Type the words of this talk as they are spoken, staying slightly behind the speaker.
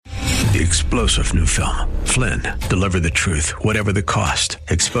the explosive new film, Flynn, Deliver the Truth, Whatever the Cost,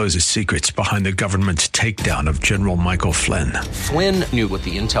 exposes secrets behind the government's takedown of General Michael Flynn. Flynn knew what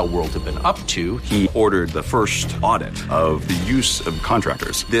the intel world had been up to. He ordered the first audit of the use of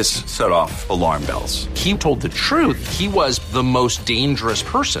contractors. This set off alarm bells. He told the truth. He was the most dangerous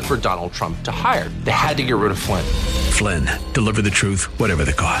person for Donald Trump to hire. They had to get rid of Flynn. Flynn, Deliver the Truth, Whatever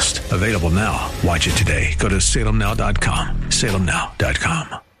the Cost. Available now. Watch it today. Go to salemnow.com.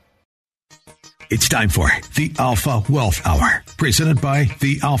 salemnow.com. It's time for the Alpha Wealth Hour, presented by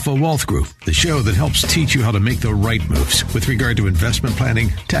the Alpha Wealth Group, the show that helps teach you how to make the right moves with regard to investment planning,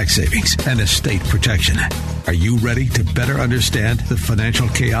 tax savings, and estate protection. Are you ready to better understand the financial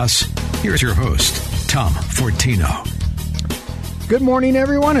chaos? Here's your host, Tom Fortino. Good morning,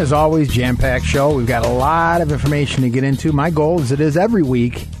 everyone. As always, jam-packed show. We've got a lot of information to get into. My goal, as it is every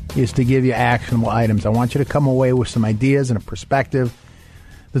week, is to give you actionable items. I want you to come away with some ideas and a perspective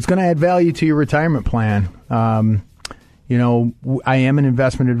that's going to add value to your retirement plan. I am an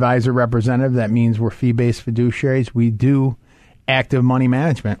investment advisor representative. That means we're fee-based fiduciaries. We do active money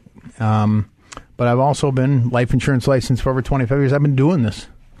management. But I've also been life insurance licensed for over 25 years. I've been doing this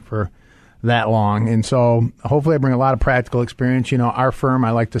for that long. And so hopefully I bring a lot of practical experience. Our firm,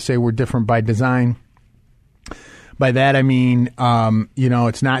 I like to say we're different by design. By that, I mean,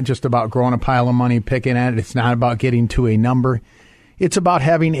 it's not just about growing a pile of money, picking at it. It's not about getting to a number. It's about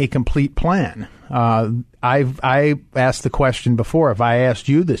having a complete plan. I asked the question before. If I asked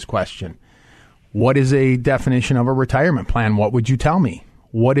you this question, what is a definition of a retirement plan? What would you tell me?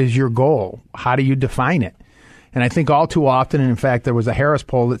 What is your goal? How do you define it? And I think all too often, and in fact, there was a Harris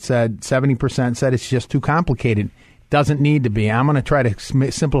poll that said 70% said it's just too complicated. Doesn't need to be. I'm going to try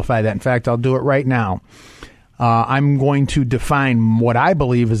to simplify that. In fact, I'll do it right now. I'm going to define what I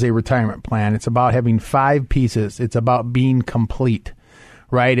believe is a retirement plan. It's about having 5 pieces. It's about being complete,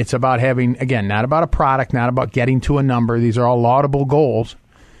 right? It's about having, again, not about a product, not about getting to a number. These are all laudable goals.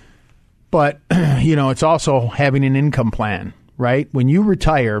 But, it's also having an income plan, right? When you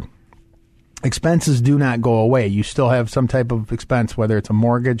retire, expenses do not go away. You still have some type of expense, whether it's a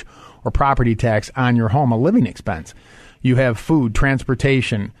mortgage or property tax on your home, a living expense. You have food,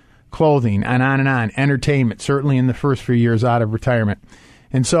 transportation, clothing, and on, entertainment, certainly in the first few years out of retirement.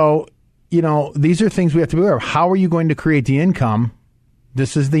 And so, these are things we have to be aware of. How are you going to create the income?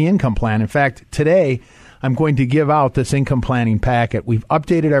 This is the income plan. In fact, today, I'm going to give out this income planning packet. We've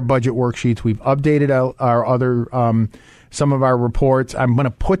updated our budget worksheets. We've updated our other, some of our reports. I'm going to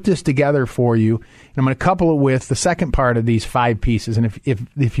put this together for you, and I'm going to couple it with the second part of these 5 pieces. And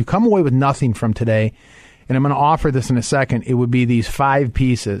if you come away with nothing from today, and I'm going to offer this in a second, it would be these 5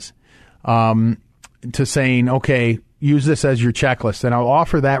 pieces. To saying, okay, use this as your checklist. And I'll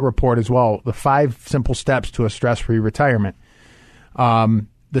offer that report as well, the 5 simple steps to a stress-free retirement. The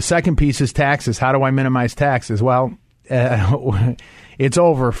second piece is taxes. How do I minimize taxes? Well, it's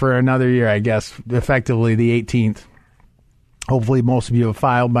over for another year, I guess, effectively the 18th. Hopefully most of you have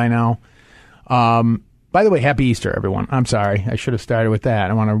filed by now. By the way, happy Easter, everyone. I'm sorry. I should have started with that.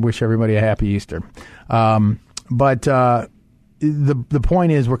 I want to wish everybody a happy Easter. The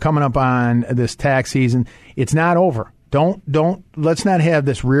point is we're coming up on this tax season. It's not over. Let's not have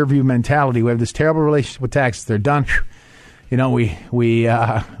this rear view mentality. We have this terrible relationship with taxes. They're done. We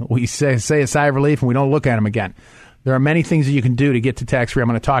say a sigh of relief and we don't look at them again. There are many things that you can do to get to tax free. I'm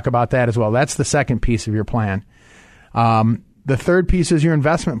going to talk about that as well. That's the second piece of your plan. The third piece is your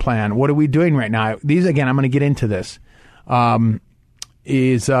investment plan. What are we doing right now? These, again, I'm going to get into this.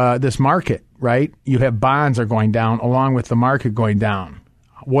 This market, right? You have bonds are going down along with the market going down.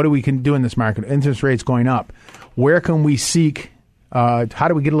 What do we can do in this market? Interest rates going up. Where can we seek? How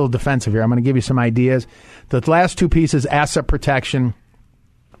do we get a little defensive here? I'm going to give you some ideas. The last 2 pieces, asset protection.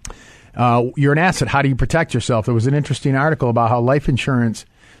 You're an asset. How do you protect yourself? There was an interesting article about how life insurance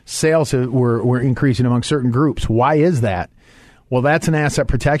sales were increasing among certain groups. Why is that? Well, that's an asset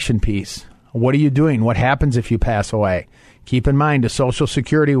protection piece. What are you doing? What happens if you pass away? Keep in mind, a Social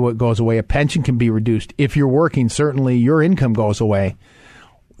Security goes away. A pension can be reduced. If you're working, certainly your income goes away.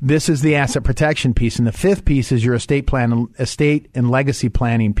 This is the asset protection piece. And the 5th piece is your estate and legacy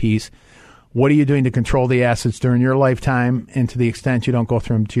planning piece. What are you doing to control the assets during your lifetime and to the extent you don't go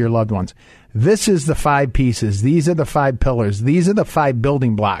through them to your loved ones? This is the 5 pieces. These are the 5 pillars. These are the 5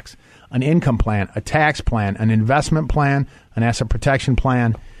 building blocks. An income plan, a tax plan, an investment plan, an asset protection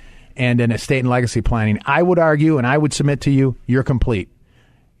plan, and an estate and legacy planning. I would argue, and I would submit to you, you're complete.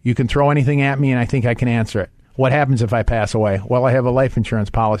 You can throw anything at me, and I think I can answer it. What happens if I pass away? Well, I have a life insurance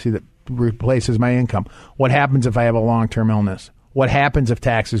policy that replaces my income. What happens if I have a long-term illness? What happens if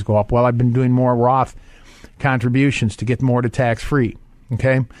taxes go up? Well, I've been doing more Roth contributions to get more to tax-free.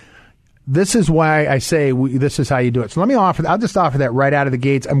 Okay? this is why I say this is how you do it. So I'll just offer that right out of the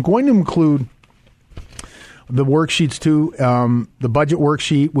gates. I'm going to include the worksheets too, the budget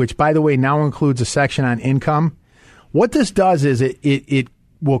worksheet, which, by the way, now includes a section on income. What this does is it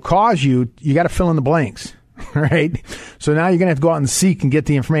will cause you got to fill in the blanks, right? So now you're going to have to go out and seek and get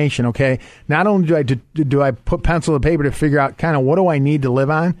the information, okay? Not only do I put pencil to paper to figure out kind of what do I need to live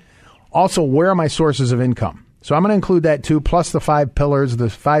on, also where are my sources of income? So I'm going to include that too, plus the 5 pillars, the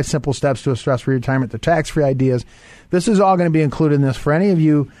 5 simple steps to a stress-free retirement, the tax-free ideas. This is all going to be included in this. For any of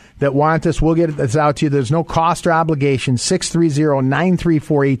you that want this, we'll get this out to you. There's no cost or obligation.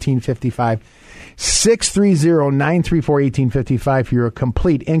 630-934-1855. 630-934-1855 for your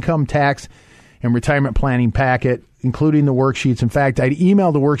complete income, tax, and retirement planning packet, including the worksheets. In fact, I'd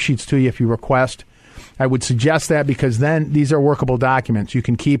email the worksheets to you if you request. I would suggest that because then these are workable documents. You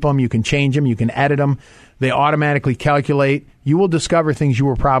can keep them, you can change them, you can edit them. They automatically calculate. You will discover things you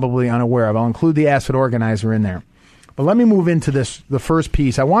were probably unaware of. I'll include the asset organizer in there. But let me move into the first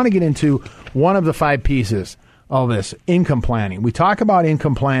piece. I want to get into one of the 5 pieces of this, income planning. We talk about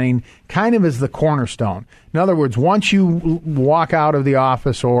income planning kind of as the cornerstone. In other words, once you walk out of the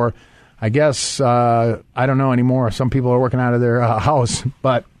office, or I guess, I don't know anymore, some people are working out of their house,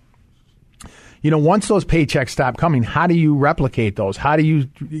 but once those paychecks stop coming, how do you replicate those? How do you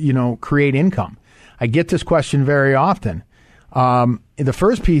create income? I get this question very often. The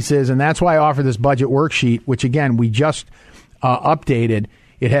first piece is, and that's why I offer this budget worksheet, which again, we just updated.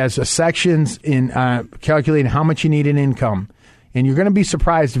 It has sections in calculating how much you need in income. And you're going to be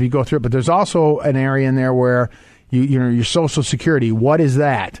surprised if you go through it, but there's also an area in there where your Social Security, what is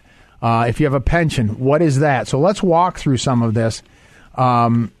that? If you have a pension, what is that? So let's walk through some of this.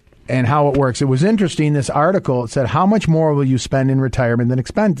 And how it works. It was interesting, this article, it said, how much more will you spend in retirement than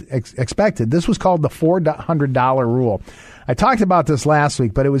expected? This was called the $400 rule. I talked about this last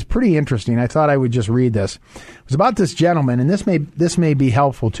week, but it was pretty interesting. I thought I would just read this. It was about this gentleman, and this may be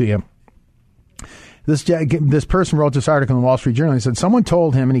helpful to you. This person wrote this article in the Wall Street Journal. He said someone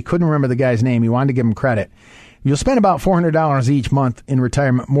told him, and he couldn't remember the guy's name, he wanted to give him credit. You'll spend about $400 each month in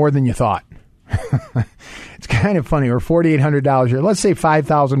retirement, more than you thought. It's kind of funny, or $4,800 a year. Let's say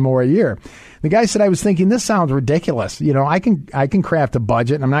 $5,000 more a year. The guy said, I was thinking, this sounds ridiculous. I can craft a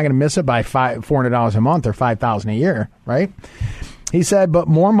budget, and I'm not going to miss it by $400 a month or $5,000 a year, right? He said, but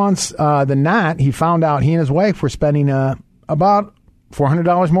more months than not, he found out he and his wife were spending about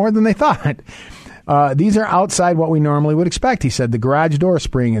 $400 more than they thought. These are outside what we normally would expect, he said. The garage door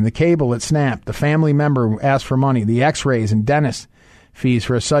spring and the cable that snapped, the family member asked for money, the x-rays and dentist fees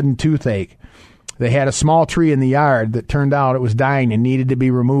for a sudden toothache. They had a small tree in the yard that turned out it was dying and needed to be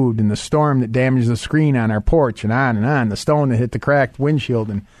removed, and the storm that damaged the screen on our porch, and on, the stone that hit the cracked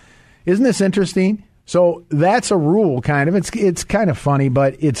windshield. And isn't this interesting? So that's a rule, kind of. It's kind of funny,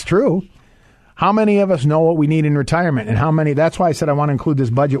 but it's true. How many of us know what we need in retirement, and how many? That's why I said I want to include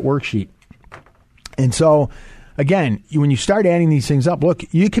this budget worksheet. And so, again, when you start adding these things up, look,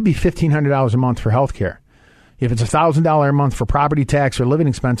 you could be $1,500 a month for health care. If it's $1,000 a month for property tax or living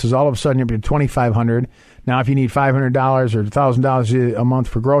expenses, all of a sudden you're up to $2,500. Now, if you need $500 or $1,000 a month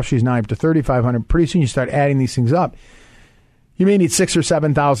for groceries, now you're up to $3,500. Pretty soon you start adding these things up. You may need $6,000 or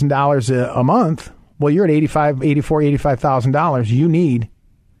 $7,000 a month. Well, you're at $85,000 you need,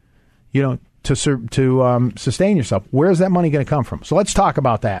 to sustain yourself. Where's that money going to come from? So let's talk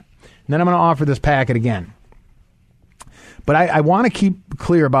about that. And then I'm going to offer this packet again. But I want to keep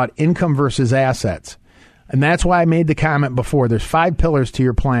clear about income versus assets. And that's why I made the comment before. There's 5 pillars to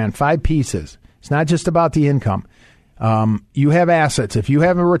your plan, 5 pieces. It's not just about the income. You have assets. If you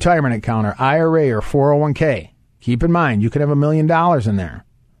have a retirement account or IRA or 401k, keep in mind, you could have $1 million in there.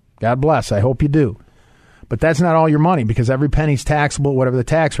 God bless. I hope you do. But that's not all your money, because every penny's taxable, whatever the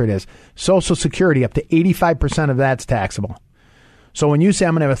tax rate is. Social Security, up to 85% of that's taxable. So when you say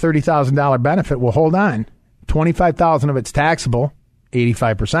I'm going to have a $30,000 benefit, well, hold on. $25,000 of it's taxable,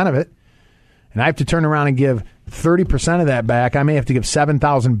 85% of it. And I have to turn around and give 30% of that back. I may have to give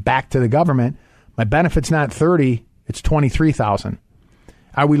 $7,000 back to the government. My benefit's not 30, it's 23,000.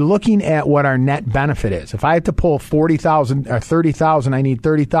 Are we looking at what our net benefit is? If I have to pull 40,000 or 30,000, I need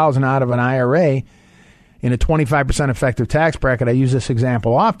 30,000 out of an IRA in a 25% effective tax bracket. I use this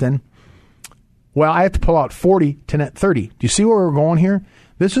example often. Well, I have to pull out 40 to net 30. Do you see where we're going here?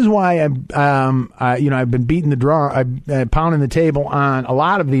 This is why I've been beating the drum, pounding the table on a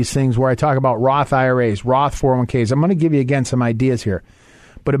lot of these things where I talk about Roth IRAs, Roth 401ks. I'm going to give you again some ideas here.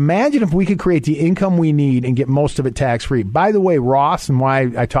 But imagine if we could create the income we need and get most of it tax-free. By the way, Roths, and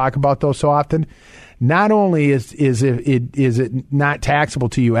why I talk about those so often, not only is it not taxable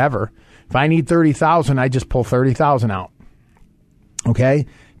to you ever. If I need $30,000, I just pull $30,000 out. Okay?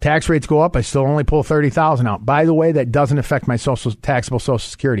 Tax rates go up, I still only pull $30,000 out. By the way, that doesn't affect my taxable Social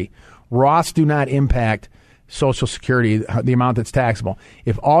Security. Roths do not impact Social Security, the amount that's taxable.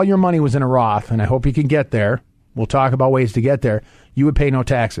 If all your money was in a Roth, and I hope you can get there, we'll talk about ways to get there, you would pay no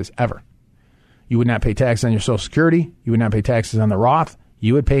taxes, ever. You would not pay taxes on your Social Security. You would not pay taxes on the Roth.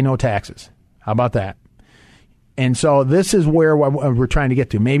 You would pay no taxes. How about that? And so this is where we're trying to get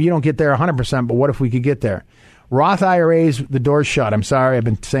to. Maybe you don't get there 100%, but what if we could get there? Roth IRAs, the door's shut. I'm sorry, I've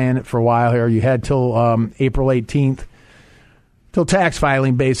been saying it for a while here. You had till April 18th, till tax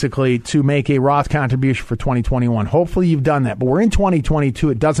filing, basically, to make a Roth contribution for 2021. Hopefully you've done that. But we're in 2022.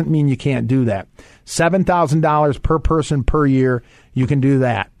 It doesn't mean you can't do that. $7,000 per person per year, you can do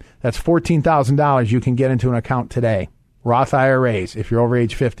that. That's $14,000 you can get into an account today. Roth IRAs, if you're over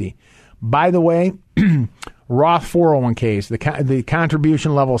age 50. By the way, Roth 401ks, the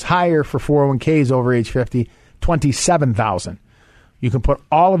contribution level is higher for 401ks over age 50, $27,000. You can put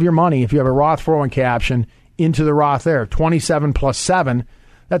all of your money, if you have a Roth 401k option, into the Roth there. 27 plus 7,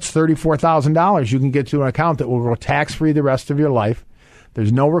 that's $34,000 you can get to an account that will go tax-free the rest of your life.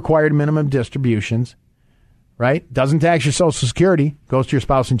 There's no required minimum distributions, right? Doesn't tax your Social Security, goes to your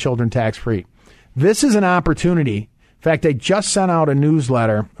spouse and children tax-free. This is an opportunity. In fact, I just sent out a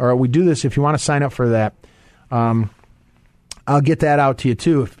newsletter, or we do this if you want to sign up for that. I'll get that out to you,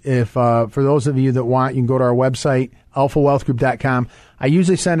 too. If for those of you that want, you can go to our website, alphawealthgroup.com. I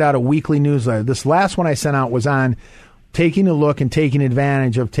usually send out a weekly newsletter. This last one I sent out was on taking a look and taking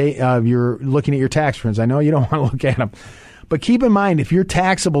advantage of your looking at your tax returns. I know you don't want to look at them. But keep in mind, if your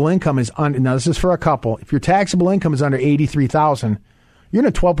taxable income is under, now this is for a couple, if your taxable income is under $83,000, you're in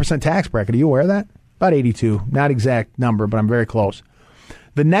a 12% tax bracket. Are you aware of that? About 82. Not exact number, but I'm very close.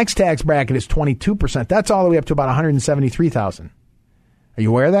 The next tax bracket is 22%. That's all the way up to about $173,000. Are you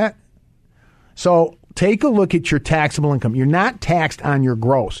aware of that? So take a look at your taxable income. You're not taxed on your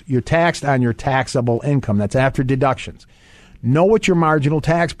gross. You're taxed on your taxable income. That's after deductions. Know what your marginal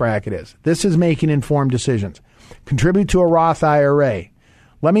tax bracket is. This is making informed decisions. Contribute to a Roth IRA.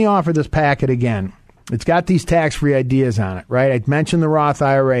 Let me offer this packet again. It's got these tax-free ideas on it, right? I mentioned the Roth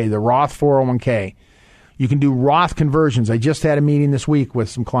IRA, the Roth 401k. You can do Roth conversions. I just had a meeting this week with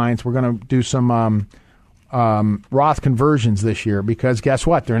some clients. We're going to do some Roth conversions this year because guess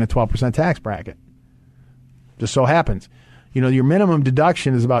what? They're in a 12% tax bracket. Just so happens. You know, your minimum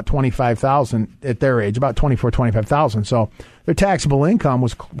deduction is about $25,000 at their age, about $24,000, $25,000. So their taxable income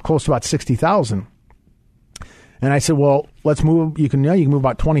was close to about $60,000. And I said, well, let's move. You can move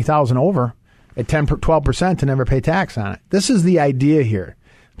about $20,000 over at 12% to never pay tax on it. This is the idea here.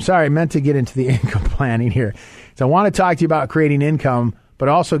 Sorry, I meant to get into the income planning here. So I want to talk to you about creating income, but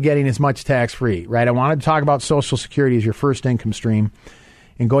also getting as much tax-free, right? I wanted to talk about Social Security as your first income stream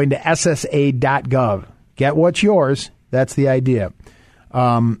and going to SSA.gov. Get what's yours. That's the idea.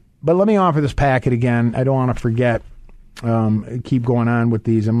 But let me offer this packet again. I don't want to forget. Keep going on with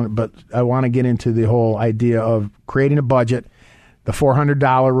these. But I want to get into the whole idea of creating a budget, the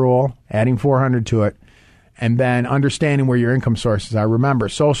 $400 rule, adding $400 to it, and then understanding where your income sources are. Remember,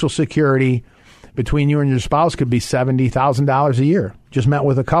 Social Security between you and your spouse could be $70,000 a year. Just met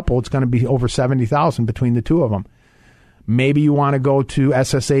with a couple, it's going to be over $70,000 between the two of them. Maybe you want to go to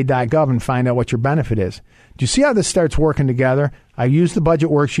SSA.gov and find out what your benefit is. Do you see how this starts working together? I use the budget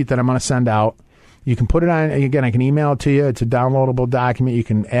worksheet that I'm going to send out. You can put it on, again, I can email it to you. It's a downloadable document. You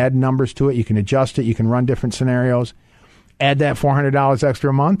can add numbers to it. You can adjust it. You can run different scenarios. Add that $400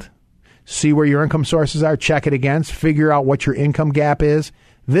 extra a month. See where your income sources are. Check it against. Figure out what your income gap is.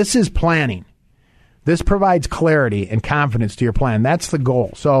 This is planning. This provides clarity and confidence to your plan. That's the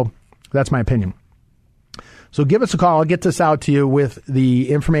goal. So that's my opinion. So give us a call. I'll get this out to you with the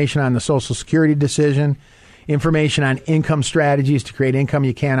information on the Social Security decision, information on income strategies to create income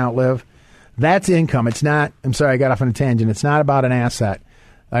you can't outlive. That's income. It's not, I'm sorry, I got off on a tangent. It's not about an asset.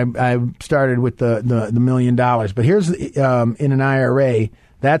 I started with the $1 million. But here's, in an IRA,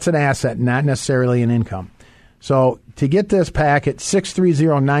 that's an asset, not necessarily an income. So to get this packet,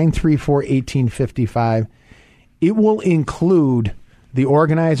 630-934-1855, it will include the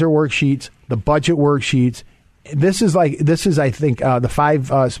organizer worksheets, the budget worksheets. This is, I think, the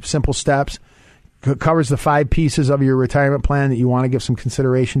 5 simple steps. Covers the 5 pieces of your retirement plan that you want to give some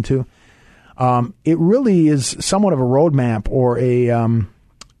consideration to. It really is somewhat of a roadmap or a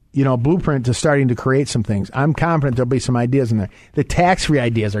blueprint to starting to create some things. I'm confident there'll be some ideas in there. The tax-free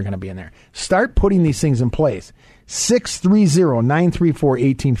ideas are going to be in there. Start putting these things in place.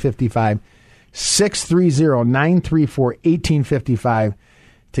 630-934-1855. 630-934-1855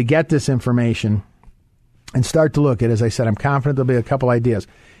 to get this information and start to look at, as I said, I'm confident there'll be a couple ideas.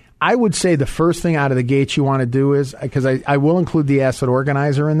 I would say the first thing out of the gates you want to do is, because I will include the asset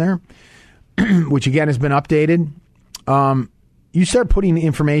organizer in there, which again has been updated. You start putting the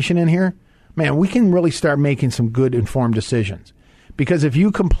information in here, man, we can really start making some good informed decisions. Because if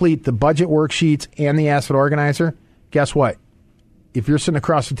you complete the budget worksheets and the asset organizer, guess what? If you're sitting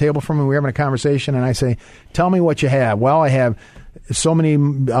across the table from me, we're having a conversation, and I say, tell me what you have. Well, I have so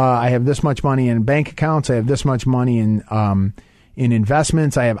many, I have this much money in bank accounts. I have this much money in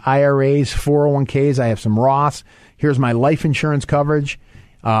investments. I have IRAs, 401ks. I have some Roths. Here's my life insurance coverage.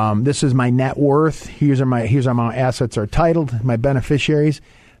 This is my net worth. Here's how my assets are titled, my beneficiaries.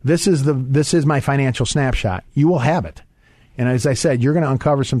 This is my financial snapshot. You will have it. And as I said, you're going to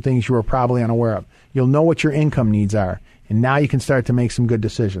uncover some things you were probably unaware of. You'll know what your income needs are. And now you can start to make some good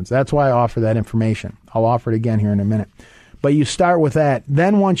decisions. That's why I offer that information. I'll offer it again here in a minute. But you start with that.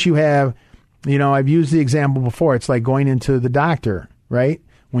 Then once you have, I've used the example before. It's like going into the doctor, right?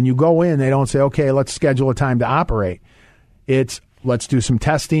 When you go in, they don't say, okay, let's schedule a time to operate. It's let's do some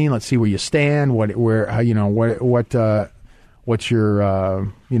testing. Let's see where you stand. What's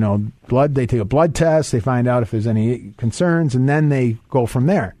your, blood. They take a blood test. They find out if there's any concerns, and then they go from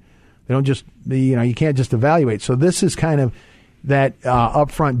there. They don't just, you can't just evaluate. So this is kind of that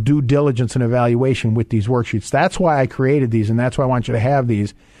upfront due diligence and evaluation with these worksheets. That's why I created these, and that's why I want you to have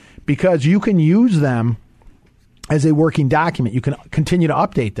these, because you can use them as a working document. You can continue to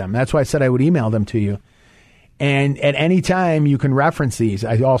update them. That's why I said I would email them to you. And at any time, you can reference these.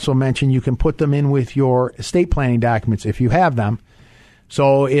 I also mentioned you can put them in with your estate planning documents if you have them.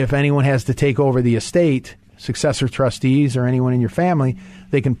 So if anyone has to take over the estate, successor trustees or anyone in your family,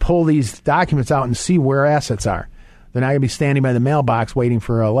 they can pull these documents out and see where assets are. They're not going to be standing by the mailbox waiting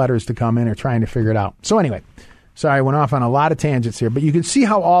for letters to come in or trying to figure it out. So anyway, sorry, I went off on a lot of tangents here, but you can see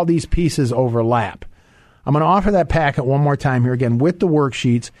how all these pieces overlap. I'm going to offer that packet one more time here again with the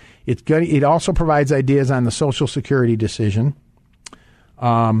worksheets. It also provides ideas on the Social Security decision. We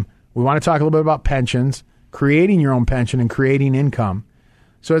want to talk a little bit about pensions, creating your own pension, and creating income.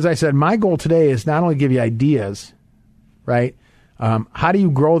 So as I said, my goal today is not only give you ideas, right? How do you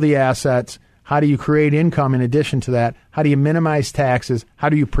grow the assets? How do you create income in addition to that? How do you minimize taxes? How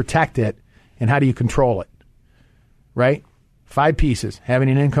do you protect it? And how do you control it? Right? 5 pieces: having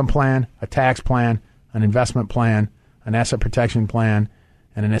an income plan, a tax plan, an investment plan, an asset protection plan,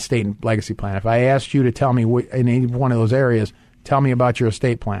 and an estate and legacy plan. If I asked you to tell me in any one of those areas, tell me about your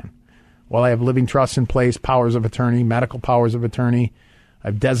estate plan. Well, I have living trusts in place, powers of attorney, medical powers of attorney.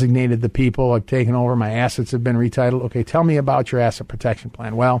 I've designated the people. I've taken over. My assets have been retitled. Okay, tell me about your asset protection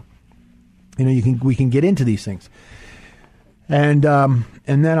plan. Well, we can get into these things. And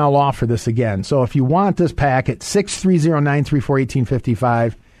then I'll offer this again. So if you want this packet,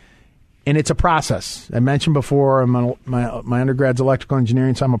 630-934-1855. And it's a process. I mentioned before, my undergrad's electrical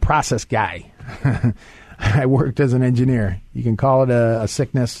engineering, so I'm a process guy. I worked as an engineer. You can call it a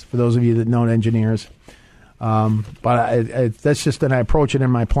sickness for those of you that know engineers. But that's just that I approach it in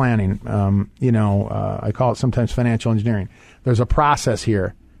my planning. I call it sometimes financial engineering. There's a process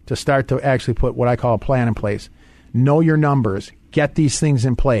here to start to actually put what I call a plan in place. Know your numbers. Get these things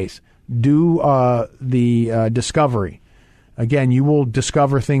in place. Do the discovery. Again, you will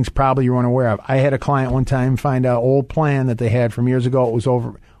discover things probably you weren't aware of. I had a client one time find an old plan that they had from years ago. It was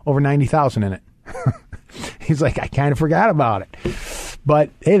over $90,000 in it. He's like, I kind of forgot about it.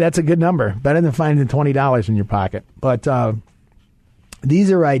 But, hey, that's a good number. Better than finding $20 in your pocket. But these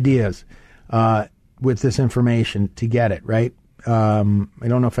are ideas with this information to get it, right? I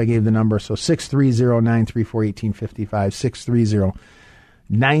don't know if I gave the number. So 630-934-1855,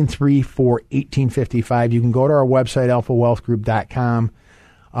 630-934-1855. You can go to our website, alphawealthgroup.com.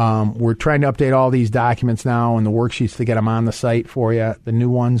 We're trying to update all these documents now and the worksheets to get them on the site for you, the new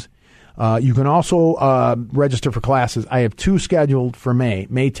ones. You can also register for classes. I have 2 scheduled for May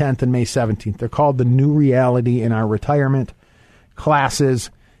 10th and May 17th. They're called the New Reality in Our Retirement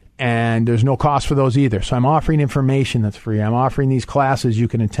classes, and there's no cost for those either. So I'm offering information that's free. I'm offering these classes you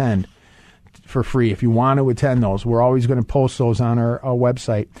can attend for free if you want to attend those. We're always going to post those on our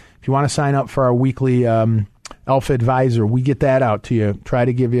website. If you want to sign up for our weekly Alpha Advisor, we get that out to you. Try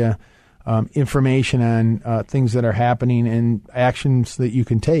to give you information on things that are happening and actions that you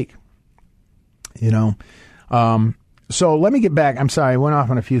can take. So let me get back. I'm sorry, I went off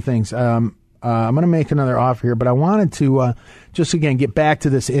on a few things. I'm going to make another offer here, but I wanted to just again get back to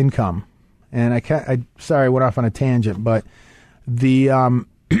this income. And I went off on a tangent, but the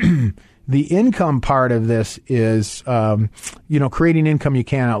the income part of this is creating income you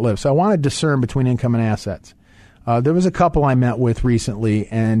can't outlive. So I want to discern between income and assets. There was a couple I met with recently,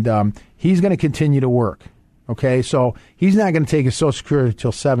 and he's going to continue to work. Okay, so he's not going to take his Social Security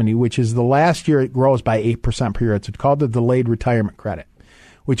until 70, which is the last year it grows by 8% per year. It's called the delayed retirement credit,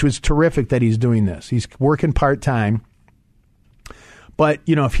 which was terrific that he's doing this. He's working part-time. But,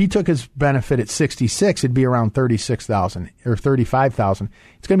 if he took his benefit at 66, it'd be around $36,000 or $35,000.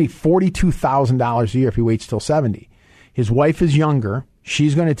 It's going to be $42,000 a year if he waits till 70. His wife is younger.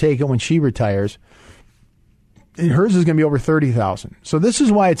 She's going to take it when she retires. And hers is going to be over $30,000. So this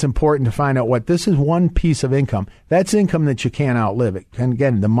is why it's important to find out what this is. One piece of income. That's income that you can't outlive. And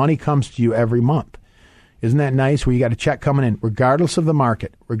again, the money comes to you every month. Isn't that nice? Where you got a check coming in, regardless of the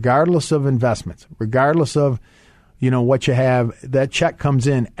market, regardless of investments, regardless of what you have, that check comes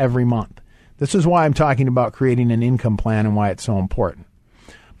in every month. This is why I'm talking about creating an income plan and why it's so important.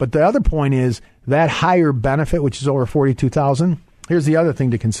 But the other point is that higher benefit, which is over $42,000. Here's the other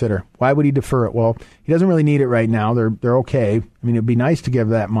thing to consider. Why would he defer it? Well, he doesn't really need it right now. They're okay. I mean, it'd be nice to give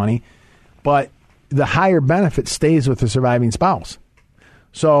that money, but the higher benefit stays with the surviving spouse.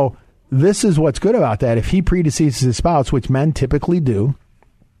 So this is what's good about that. If he predeceases his spouse, which men typically do,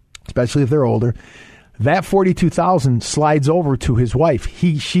 especially if they're older, that $42,000 slides over to his wife.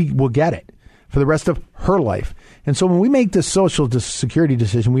 She will get it for the rest of her life. And so when we make this Social Security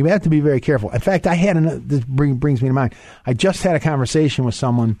decision, we have to be very careful. In fact, this brings me to mind. I just had a conversation with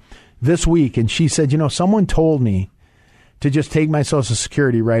someone this week, and she said, someone told me to just take my Social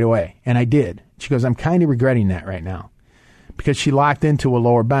Security right away. And I did. She goes, I'm kind of regretting that right now because she locked into a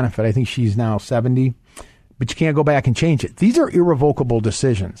lower benefit. I think she's now 70. But you can't go back and change it. These are irrevocable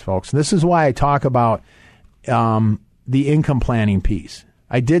decisions, folks. And this is why I talk about the income planning piece.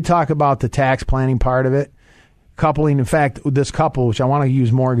 I did talk about the tax planning part of it. Coupling, in fact, this couple, which I want to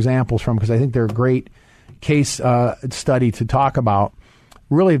use more examples from because I think they're a great case study to talk about,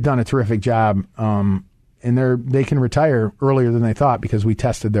 really have done a terrific job. And they can retire earlier than they thought because we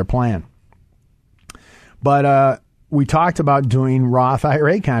tested their plan. But we talked about doing Roth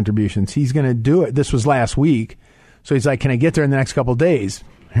IRA contributions. He's going to do it. This was last week. So he's like, can I get there in the next couple of days?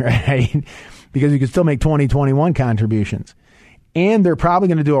 Right? Because you can still make 2021 contributions. And they're probably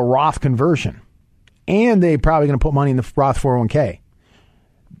going to do a Roth conversion. And they're probably going to put money in the Roth 401k.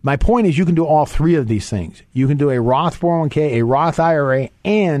 My point is you can do all three of these things. You can do a Roth 401k, a Roth IRA,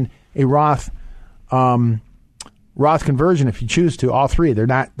 and a Roth conversion if you choose to. All three.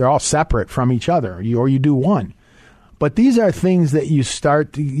 They're all separate from each other. Or you do one. But these are things that you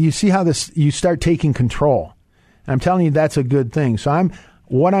start taking control. And I'm telling you, that's a good thing. So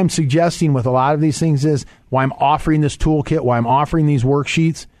what I'm suggesting with a lot of these things is why I'm offering this toolkit, why I'm offering these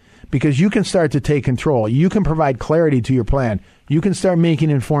worksheets, because you can start to take control. You can provide clarity to your plan. You can start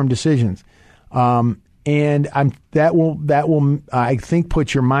making informed decisions. And that will, I think,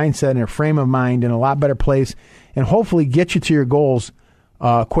 put your mindset in a frame of mind in a lot better place and hopefully get you to your goals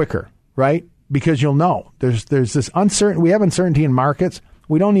quicker, right? Because you'll know there's this uncertainty. We have uncertainty in markets.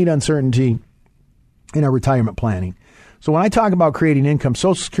 We don't need uncertainty in our retirement planning. So when I talk about creating income,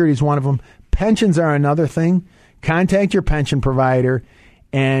 Social Security is one of them. Pensions are another thing. Contact your pension provider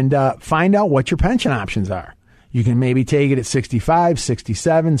and find out what your pension options are. You can maybe take it at 65,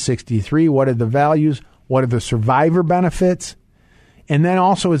 67, 63. What are the values? What are the survivor benefits? And then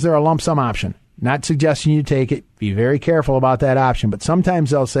also, is there a lump sum option? Not suggesting you take it. Be very careful about that option. But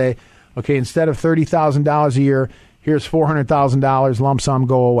sometimes they'll say, okay, instead of $30,000 a year, here's $400,000 lump sum,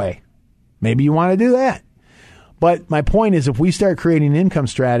 go away. Maybe you want to do that. But my point is, if we start creating income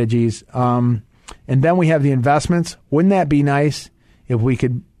strategies, and then we have the investments, wouldn't that be nice if we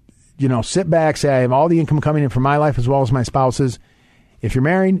could, sit back, say, I have all the income coming in from my life as well as my spouse's, if you're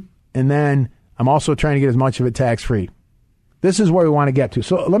married, and then I'm also trying to get as much of it tax-free. This is where we want to get to.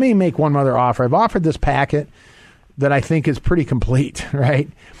 So let me make one other offer. I've offered this packet that I think is pretty complete, right?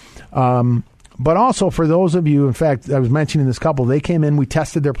 But also for those of you, in fact, I was mentioning this couple, they came in, we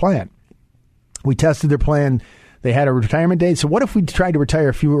tested their plan. They had a retirement date. So what if we tried to retire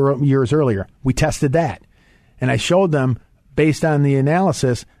a few years earlier? We tested that. And I showed them, based on the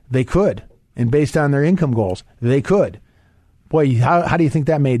analysis, they could. And based on their income goals, they could. Boy, how do you think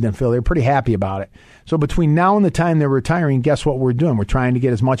that made them feel? They're pretty happy about it. So between now and the time they're retiring, guess what we're doing? We're trying to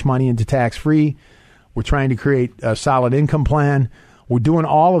get as much money into tax-free. We're trying to create a solid income plan. We're doing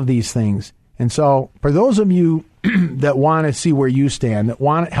all of these things. And so for those of you that want to see where you stand, that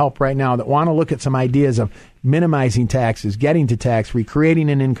want help right now, that want to look at some ideas of minimizing taxes, getting to tax-free, creating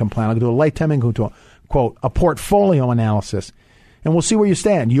an income plan, I'll do a lifetime income quote, a portfolio analysis, and we'll see where you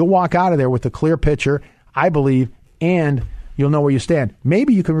stand. You'll walk out of there with a clear picture, I believe, and you'll know where you stand.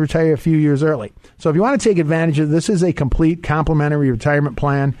 Maybe you can retire a few years early. So if you want to take advantage of this, is a complete complimentary retirement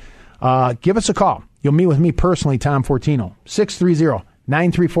plan. Give us a call. You'll meet with me personally, Tom Fortino,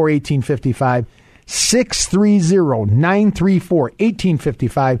 630-934-1855,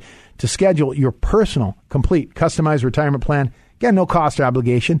 630-934-1855 to schedule your personal, complete, customized retirement plan. Again, no cost or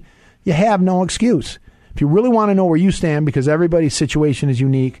obligation. You have no excuse. If you really want to know where you stand, because everybody's situation is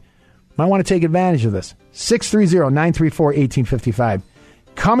unique, you might want to take advantage of this. 630-934-1855.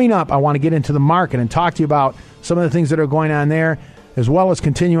 Coming up, I want to get into the market and talk to you about some of the things that are going on there, as well as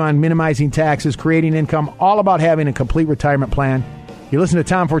continue on minimizing taxes, creating income, all about having a complete retirement plan. You listen to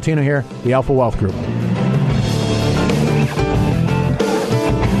Tom Fortino here, the Alpha Wealth Group.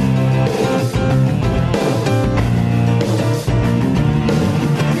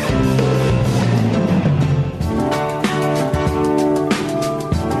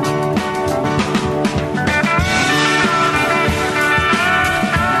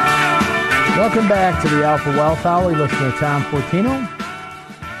 Welcome back to the Alpha Wealth Hour. You listen to Tom Fortino,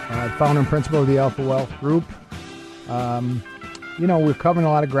 founder and principal of the Alpha Wealth Group. We're covering a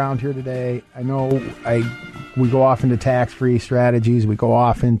lot of ground here today. I know we go off into tax-free strategies. We go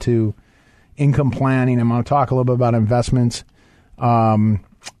off into income planning. I'm going to talk a little bit about investments.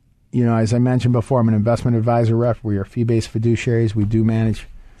 As I mentioned before, I'm an investment advisor rep. We are fee-based fiduciaries. We do manage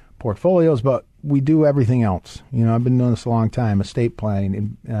portfolios, but we do everything else. I've been doing this a long time, estate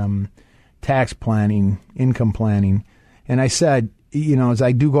planning, tax planning, income planning. And I said, as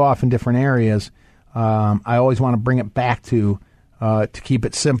I do go off in different areas, I always want to bring it back to keep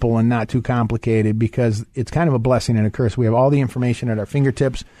it simple and not too complicated, because it's kind of a blessing and a curse. We have all the information at our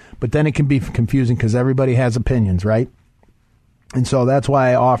fingertips, but then it can be confusing because everybody has opinions, right? And so that's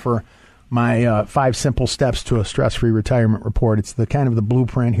why I offer my 5 simple steps to a stress-free retirement report. It's the kind of the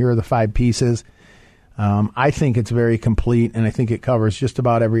blueprint. Here are the 5 pieces. I think it's very complete, and I think it covers just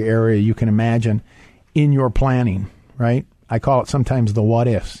about every area you can imagine in your planning, right? I call it sometimes the what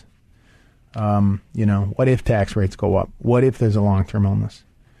ifs. What if tax rates go up? What if there's a long-term illness?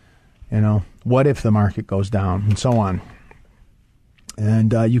 What if the market goes down, and so on?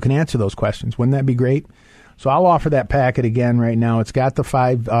 And you can answer those questions. Wouldn't that be great? So I'll offer that packet again right now. It's got the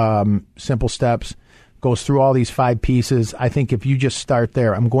 5 simple steps. Goes through all these 5 pieces. I think if you just start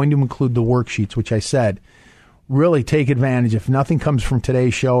there, I'm going to include the worksheets, which I said, really take advantage. If nothing comes from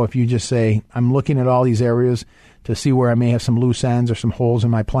today's show, if you just say, I'm looking at all these areas to see where I may have some loose ends or some holes in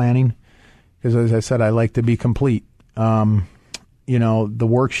my planning, because as I said, I like to be complete. The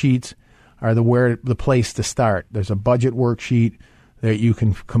worksheets are the place to start. There's a budget worksheet that you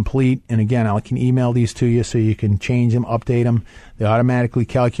can complete. And again, I can email these to you so you can change them, update them. They automatically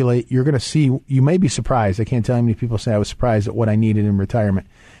calculate. You're going to see, you may be surprised. I can't tell you how many people say I was surprised at what I needed in retirement.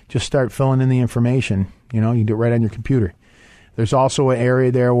 Just start filling in the information. You can do it right on your computer. There's also an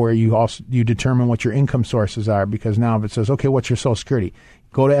area there where you determine what your income sources are, because now if it says, okay, what's your Social Security?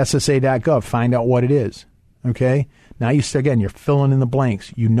 Go to SSA.gov, find out what it is. Okay? Now you're filling in the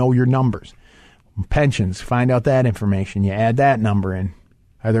blanks. You know your numbers. Pensions, find out that information. You add that number in.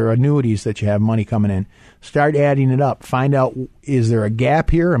 Are there annuities that you have money coming in? Start adding it up. Find out, is there a gap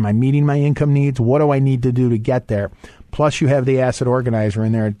here? Am I meeting my income needs? What do I need to do to get there? Plus, you have the asset organizer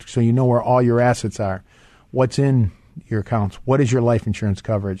in there so you know where all your assets are. What's in your accounts? What is your life insurance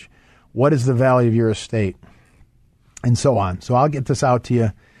coverage? What is the value of your estate? And so on. So I'll get this out to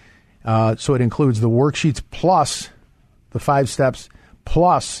you. So it includes the worksheets plus the 5 steps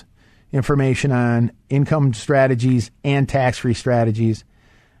plus information on income strategies and tax-free strategies.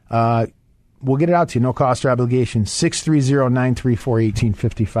 We'll get it out to you. No cost or obligation.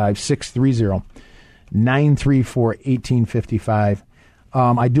 630-934-1855. 630-934-1855.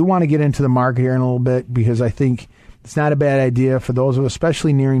 I do want to get into the market here in a little bit, because I think it's not a bad idea for those of us,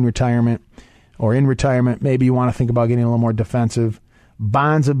 especially nearing retirement or in retirement. Maybe you want to think about getting a little more defensive.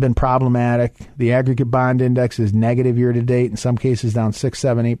 Bonds have been problematic. The aggregate bond index is negative year to date. In some cases, down 6,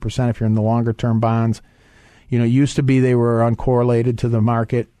 7, 8% if you're in the longer term bonds. It used to be they were uncorrelated to the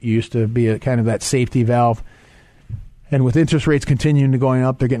market. It used to be a kind of that safety valve. And with interest rates continuing to going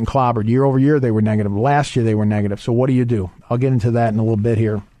up, they're getting clobbered. Year over year, they were negative. Last year, they were negative. So what do? I'll get into that in a little bit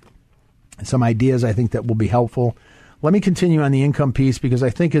here. Some ideas I think that will be helpful. Let me continue on the income piece, because I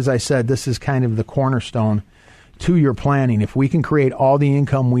think, as I said, this is kind of the cornerstone to your planning. If we can create all the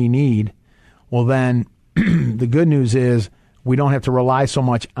income we need, well, then the good news is we don't have to rely so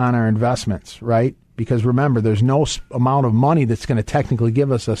much on our investments, right? Because remember, there's no amount of money that's going to technically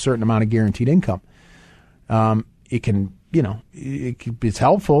give us a certain amount of guaranteed income. It can, it's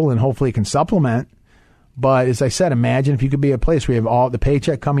helpful, and hopefully it can supplement. But as I said, imagine if you could be a place where you have all the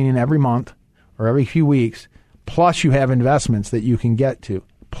paycheck coming in every month or every few weeks, plus you have investments that you can get to,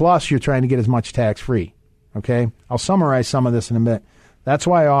 plus you're trying to get as much tax-free. Okay? I'll summarize some of this in a bit. That's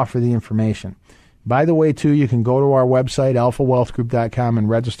why I offer the information. By the way, too, you can go to our website, alphawealthgroup.com, and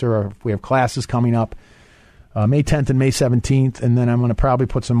register. We have classes coming up May 10th and May 17th, and then I'm going to probably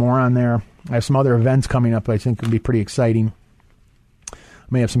put some more on there. I have some other events coming up that I think could be pretty exciting. I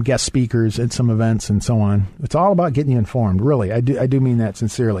may have some guest speakers at some events and so on. It's all about getting you informed, really. I do mean that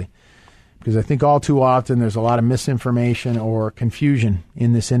sincerely, because I think all too often there's a lot of misinformation or confusion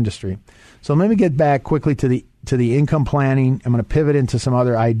in this industry. So let me get back quickly to the income planning. I'm going to pivot into some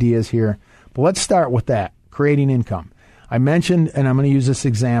other ideas here. But let's start with that, creating income. I mentioned, and I'm going to use this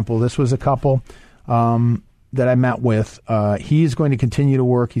example. This was a couple that I met with. He's going to continue to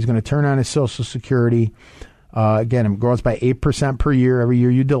work. He's going to turn on his Social Security. Again, it grows by 8% per year. Every year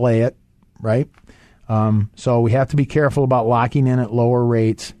you delay it, right? So we have to be careful about locking in at lower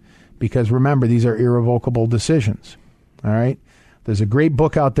rates because, remember, these are irrevocable decisions, all right? There's a great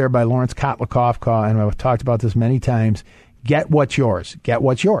book out there by Lawrence Kotlikoff, and I've talked about this many times, Get What's Yours. Get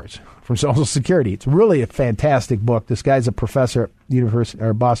What's Yours from Social Security. It's really a fantastic book. This guy's a professor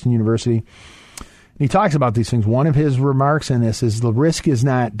at Boston University. And he talks about these things. One of his remarks in this is the risk is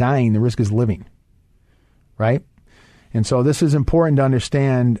not dying, the risk is living, right? And so this is important to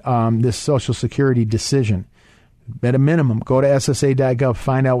understand this Social Security decision. At a minimum, go to SSA.gov,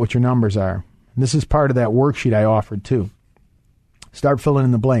 find out what your numbers are. And this is part of that worksheet I offered too. Start filling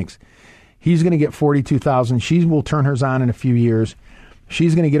in the blanks. He's going to get $42,000. She will turn hers on in a few years.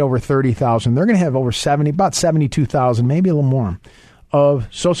 She's going to get over $30,000. They're going to have over about $72,000, maybe a little more, of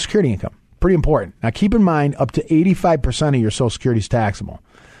Social Security income. Pretty important. Now, keep in mind, up to 85% of your Social Security is taxable.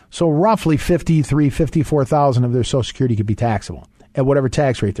 So roughly $54,000 of their Social Security could be taxable at whatever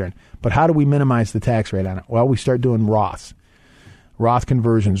tax rate they're in. But how do we minimize the tax rate on it? Well, we start doing Roth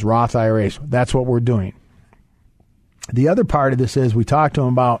conversions, Roth IRAs. That's what we're doing. The other part of this is we talked to him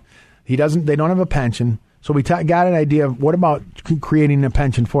about they don't have a pension. So we got an idea of what about creating a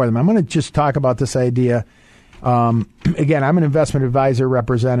pension for them. I'm going to just talk about this idea. Again, I'm an investment advisor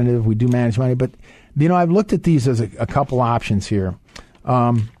representative. We do manage money, but I've looked at these as a couple options here.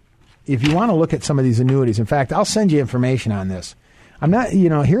 If you want to look at some of these annuities, in fact, I'll send you information on this.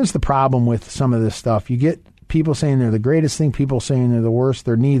 Here's the problem with some of this stuff. You get people saying they're the greatest thing, people saying they're the worst,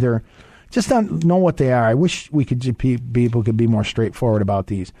 they're neither. Just don't know what they are. I wish people could be more straightforward about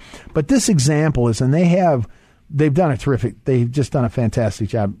these. But this example is, and they've done they've just done a fantastic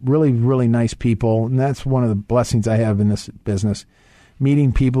job. Really, really nice people. And that's one of the blessings I have in this business.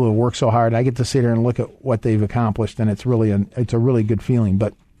 Meeting people who work so hard. I get to sit here and look at what they've accomplished, and it's a really good feeling.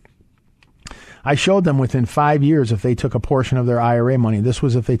 But I showed them within 5 years if they took a portion of their IRA money. This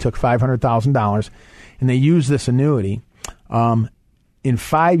was if they took $500,000 and they used this annuity. In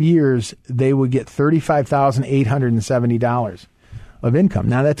 5 years, they would get $35,870 of income.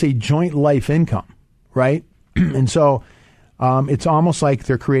 Now, that's a joint life income, right? And so it's almost like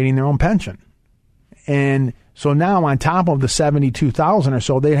they're creating their own pension. And so now on top of the $72,000 or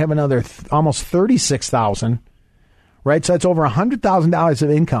so, they have another almost $36,000, right? So that's over $100,000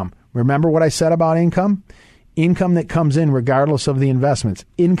 of income. Remember what I said about income? Income that comes in regardless of the investments.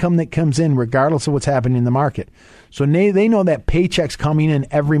 Income that comes in regardless of what's happening in the market. So they know that paycheck's coming in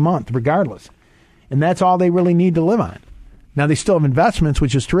every month regardless. And that's all they really need to live on. Now, they still have investments,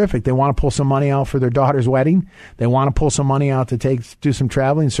 which is terrific. They want to pull some money out for their daughter's wedding. They want to pull some money out to do some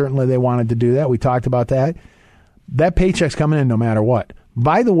traveling. Certainly they wanted to do that. We talked about that. That paycheck's coming in no matter what.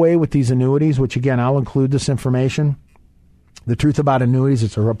 By the way, with these annuities, which again, I'll include this information, the truth about annuities,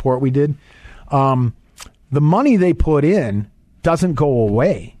 it's a report we did. The money they put in doesn't go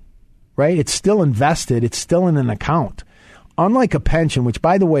away, right? It's still invested. It's still in an account. Unlike a pension, which,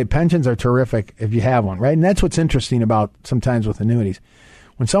 by the way, pensions are terrific if you have one, right? And that's what's interesting about sometimes with annuities.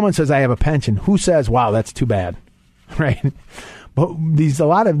 When someone says, I have a pension, who says, wow, that's too bad, right? But a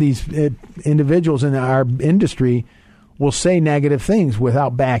lot of these individuals in our industry will say negative things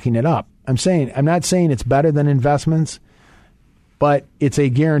without backing it up. I'm not saying it's better than investments, but it's a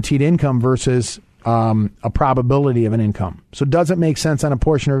guaranteed income versus a probability of an income. So does it make sense on a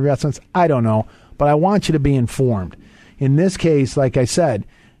portion of investments? I don't know, but I want you to be informed. In this case, like I said,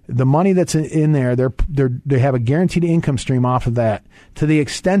 the money that's in there, they have a guaranteed income stream off of that. To the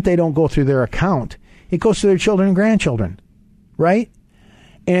extent they don't go through their account, it goes to their children and grandchildren, right?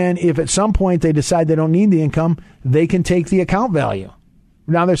 And if at some point they decide they don't need the income, they can take the account value.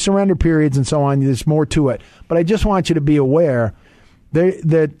 Now, there's surrender periods and so on. There's more to it. But I just want you to be aware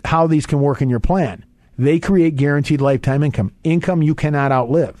that how these can work in your plan. They create guaranteed lifetime income. Income you cannot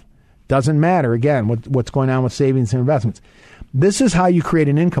outlive. Doesn't matter, again, what's going on with savings and investments. This is how you create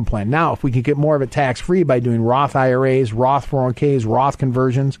an income plan. Now, if we could get more of it tax-free by doing Roth IRAs, Roth 401ks, Roth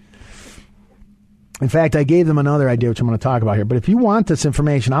conversions, In fact, I gave them another idea, which I'm going to talk about here. But if you want this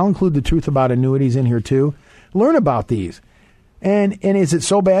information, I'll include the truth about annuities in here too. Learn about these. And is it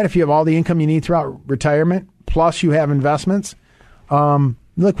so bad if you have all the income you need throughout retirement, plus you have investments?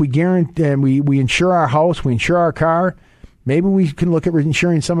 Look, we guarantee, we insure our house, we insure our car. Maybe we can look at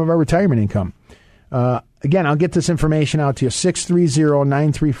insuring some of our retirement income. Again, I'll get this information out to you.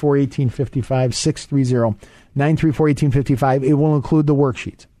 630-934-1855, 630-934-1855. It will include the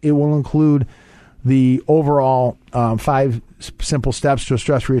worksheets. It will include the overall 5 simple steps to a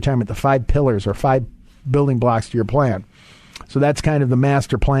stress-free retirement, the 5 pillars or 5 building blocks to your plan. So that's kind of the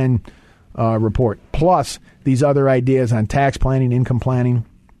master plan report. Plus these other ideas on tax planning, income planning.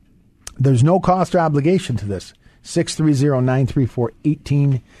 There's no cost or obligation to this.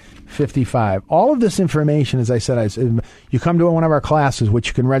 630-934-1855. All of this information, as I said, you come to one of our classes, which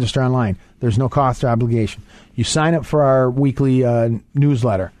you can register online. There's no cost or obligation. You sign up for our weekly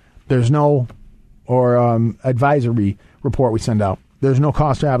newsletter. There's no advisory report we send out. There's no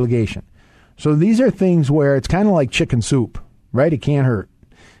cost or obligation. So these are things where it's kind of like chicken soup, right? It can't hurt.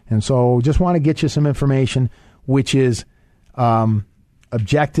 And so just want to get you some information which is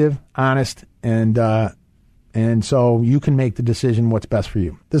objective, honest, and so you can make the decision what's best for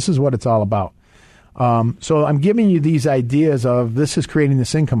you. This is what it's all about. So I'm giving you these ideas of this is creating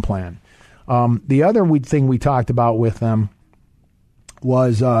this income plan. The other thing we talked about with them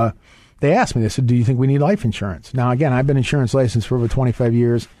was they asked me, they said, do you think we need life insurance? Now, again, I've been insurance licensed for over 25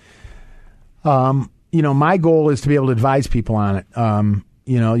 years. My goal is to be able to advise people on it.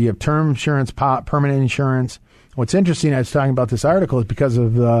 You have term insurance, permanent insurance. What's interesting, I was talking about this article, is because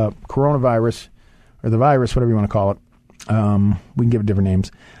of the coronavirus, or the virus, whatever you want to call it. We can give it different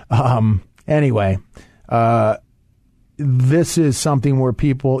names. Anyway, this is something where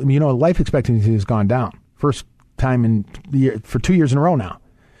people, life expectancy has gone down. First time in the year, for 2 years in a row now.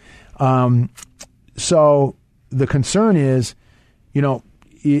 So the concern is,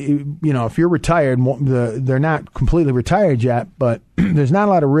 if you're retired, they're not completely retired yet, but there's not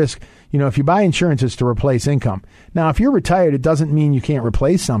a lot of risk. If you buy insurance, it's to replace income. Now, if you're retired, it doesn't mean you can't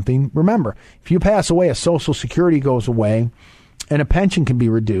replace something. Remember, if you pass away, a Social Security goes away and a pension can be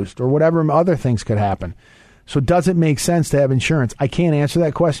reduced or whatever other things could happen. So does it make sense to have insurance? I can't answer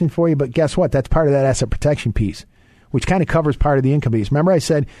that question for you, but guess what? That's part of that asset protection piece, which kind of covers part of the income piece. Remember I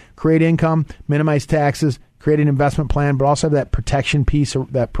said create income, minimize taxes, create an investment plan, but also have that protection piece, or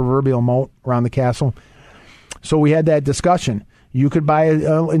that proverbial moat around the castle. So we had that discussion. You could buy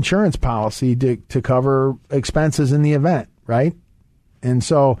an insurance policy to cover expenses in the event, right? And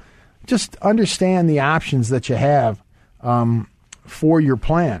so just understand the options that you have for your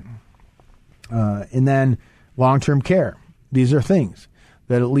plan. And then long-term care. These are things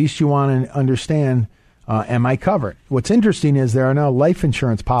that at least you want to understand, am I covered? What's interesting is there are now life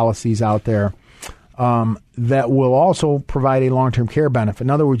insurance policies out there that will also provide a long-term care benefit. In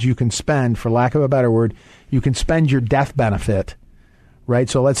other words, you can spend, for lack of a better word, you can spend your death benefit, right?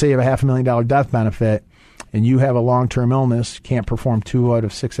 So let's say you have a $500,000 death benefit and you have a long-term illness, can't perform 2 out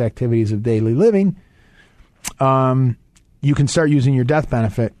of 6 activities of daily living. You can start using your death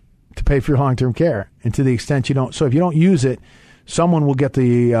benefit to pay for your long-term care. And to the extent you don't, so if you don't use it, someone will get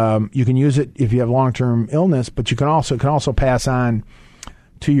the, you can use it if you have long-term illness, but you can also pass on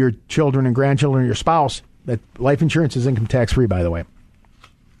to your children and grandchildren, your spouse, that life insurance is income tax free, by the way.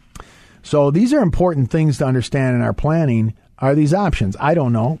 So these are important things to understand in our planning. Are these options? I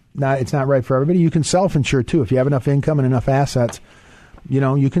don't know. It's not right for everybody. You can self-insure too. If you have enough income and enough assets,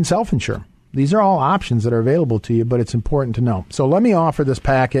 you can self-insure. These are all options that are available to you, but it's important to know. So let me offer this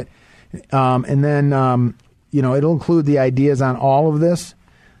packet, and then, it'll include the ideas on all of this,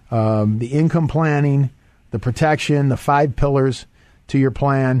 the income planning, the protection, the 5 pillars to your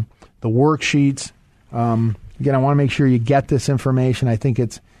plan, the worksheets. Again, I want to make sure you get this information. I think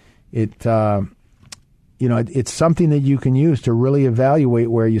it's something that you can use to really evaluate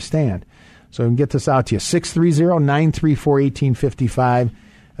where you stand. So I can get this out to you. 630-934-1855.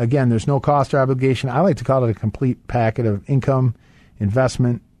 Again, there's no cost or obligation. I like to call it a complete packet of income,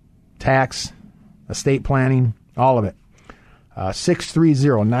 investment, tax, estate planning, all of it.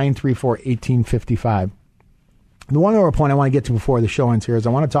 630-934-1855. The one other point I want to get to before the show ends here is I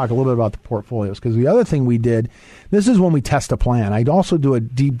want to talk a little bit about the portfolios, because the other thing we did, this is when we test a plan. I'd also do a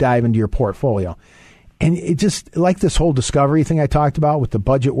deep dive into your portfolio. And it just, like this whole discovery thing I talked about with the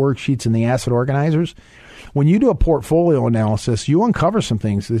budget worksheets and the asset organizers, when you do a portfolio analysis, you uncover some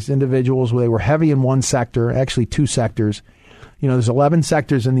things. These individuals, they were heavy in one sector, actually 2 sectors. There's 11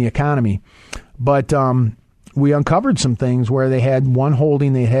 sectors in the economy. But we uncovered some things where they had one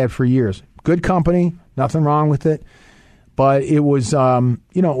holding they had for years. Good company, nothing wrong with it. but it was, it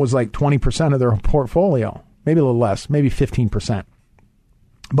was like 20% of their portfolio, maybe a little less, maybe 15%.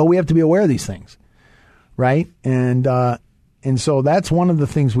 But we have to be aware of these things, right? And so that's one of the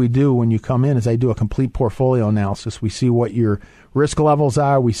things we do when you come in is I do a complete portfolio analysis. We see what your risk levels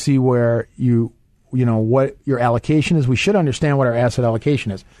are. We see where what your allocation is. We should understand what our asset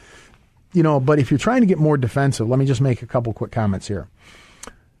allocation is. But if you're trying to get more defensive, let me just make a couple quick comments here.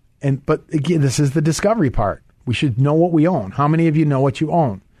 But again, this is the discovery part. We should know what we own. How many of you know what you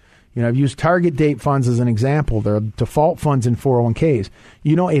own? I've used target date funds as an example. They're default funds in 401ks.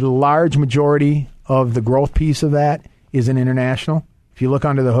 A large majority of the growth piece of that is in international. If you look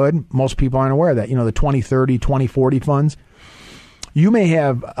under the hood, most people aren't aware of that. The 2030, 2040 funds. You may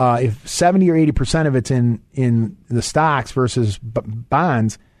have, if 70 or 80% of it's in the stocks versus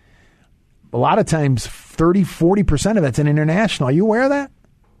bonds, a lot of times 30, 40% of it's in international. Are you aware of that?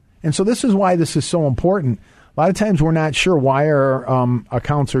 And so this is why this is so important. A lot of times we're not sure why our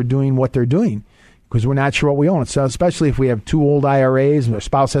accounts are doing what they're doing because we're not sure what we own. So especially if we have 2 old IRAs and our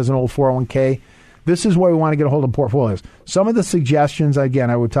spouse has an old 401k, this is where we want to get a hold of portfolios. Some of the suggestions, again,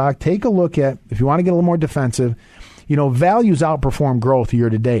 I would take a look at, if you want to get a little more defensive, values outperform growth year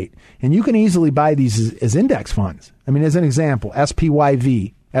to date. And you can easily buy these as index funds. As an example, SPY,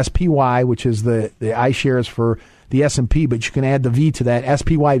 which is the iShares for the S&P, but you can add the V to that.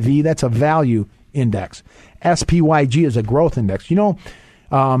 SPYV, that's a value index. SPYG is a growth index. SPYV,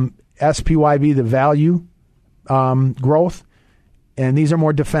 the value growth, and these are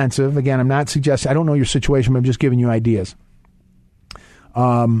more defensive. Again, I'm not suggesting, I don't know your situation, but I'm just giving you ideas.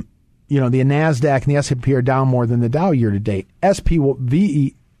 The NASDAQ and the S&P are down more than the Dow year to date.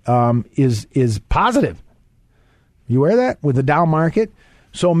 SPVE is positive. You aware of that with the Dow market?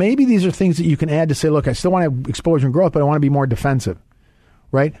 So maybe these are things that you can add to say, look, I still want to have exposure and growth, but I want to be more defensive,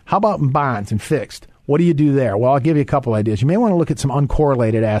 right? How about in bonds and fixed? What do you do there? Well, I'll give you a couple ideas. You may want to look at some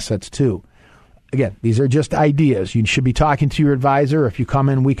uncorrelated assets too. Again, these are just ideas. You should be talking to your advisor. If you come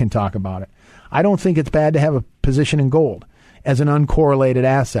in, we can talk about it. I don't think it's bad to have a position in gold as an uncorrelated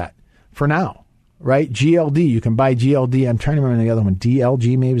asset for now, right? GLD, you can buy GLD. I'm trying to remember the other one.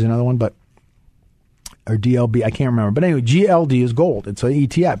 DLG maybe is another one, or DLB, I can't remember. But anyway, GLD is gold. It's an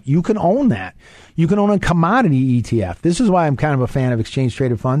ETF. You can own that. You can own a commodity ETF. This is why I'm kind of a fan of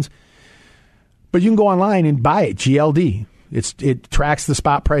exchange-traded funds. But you can go online and buy it, GLD. It tracks the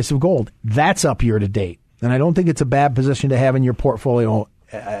spot price of gold. That's up year to date. And I don't think it's a bad position to have in your portfolio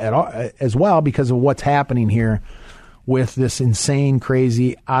at all, as well because of what's happening here with this insane,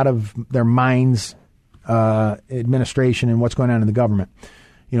 crazy, out of their minds administration and what's going on in the government.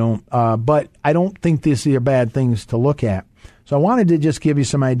 But I don't think these are bad things to look at. So I wanted to just give you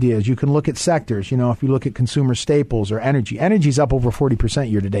some ideas. You can look at sectors. If you look at consumer staples or energy. Energy's up over 40%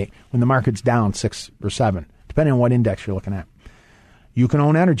 year to date when the market's down 6 or 7, depending on what index you're looking at. You can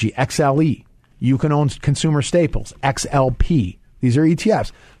own energy, XLE. You can own consumer staples, XLP. These are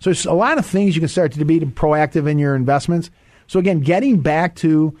ETFs. So there's a lot of things you can start to be proactive in your investments. So again, getting back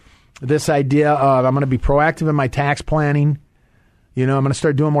to this idea of I'm going to be proactive in my tax planning. I'm going to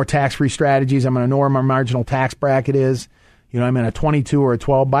start doing more tax-free strategies. I'm going to know where my marginal tax bracket is. I'm in a 22 or a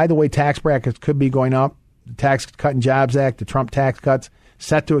 12. By the way, tax brackets could be going up. The Tax Cut and Jobs Act, the Trump tax cuts,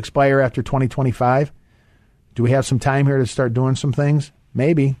 set to expire after 2025. Do we have some time here to start doing some things?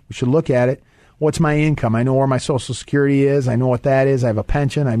 Maybe. We should look at it. What's my income? I know where my Social Security is. I know what that is. I have a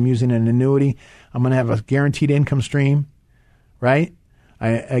pension. I'm using an annuity. I'm going to have a guaranteed income stream, right?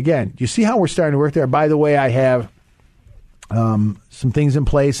 Again, do you see how we're starting to work there? By the way, I have some things in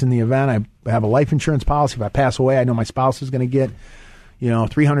place in the event. I have a life insurance policy. If I pass away, I know my spouse is going to get,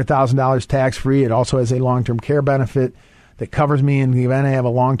 $300,000 tax-free. It also has a long-term care benefit that covers me in the event I have a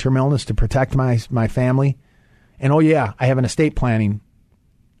long-term illness to protect my family. And, I have an estate planning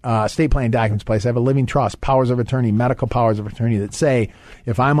documents in place. I have a living trust, powers of attorney, medical powers of attorney that say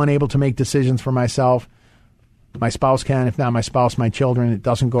if I'm unable to make decisions for myself, my spouse can. If not my spouse, my children. It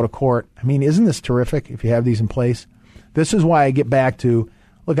doesn't go to court. Isn't this terrific if you have these in place? This is why I get back to,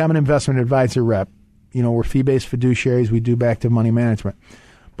 look, I'm an investment advisor rep. We're fee-based fiduciaries. We do active money management.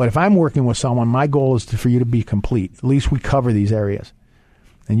 But if I'm working with someone, my goal is for you to be complete. At least we cover these areas.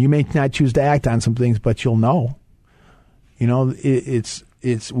 And you may not choose to act on some things, but you'll know. We're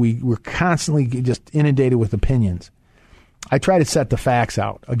constantly just inundated with opinions. I try to set the facts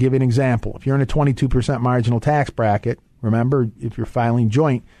out. I'll give you an example. If you're in a 22% marginal tax bracket, remember, if you're filing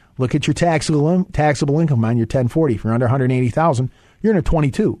joint, look at your taxable income on your 1040. If you're under $180,000, you're in a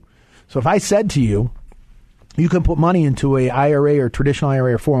 22. So if I said to you, you can put money into a IRA or traditional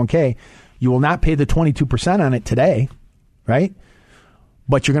IRA or 401k, you will not pay the 22% on it today, right?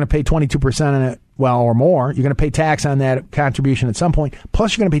 But you're going to pay 22% on it or more. You're going to pay tax on that contribution at some point.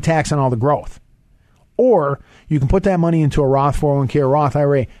 Plus, you're going to pay tax on all the growth. Or you can put that money into a Roth 401k or Roth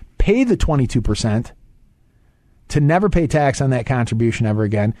IRA, pay the 22%, to never pay tax on that contribution ever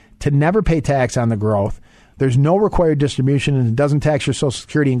again, to never pay tax on the growth. There's no required distribution, and it doesn't tax your Social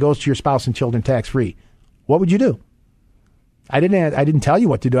Security and goes to your spouse and children tax-free. What would you do? I didn't tell you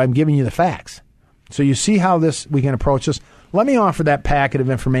what to do. I'm giving you the facts. So you see how we can approach this. Let me offer that packet of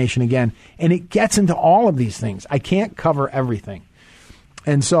information again, and it gets into all of these things. I can't cover everything.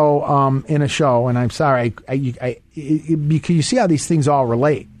 And so in a show, and I'm sorry, because you see how these things all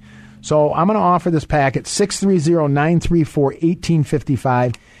relate. So I'm going to offer this packet,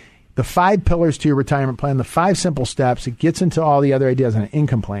 630-934-1855, the 5 pillars to your retirement plan, the 5 simple steps. It gets into all the other ideas on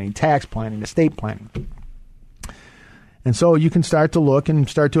income planning, tax planning, estate planning. And so you can start to look and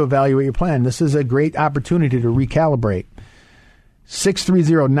start to evaluate your plan. This is a great opportunity to recalibrate.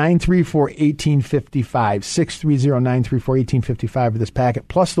 630-934-1855, 630-934-1855 for this packet,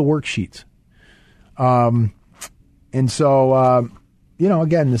 plus the worksheets. And so,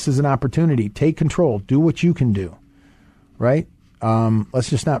 again, this is an opportunity. Take control. Do what you can do, right? Let's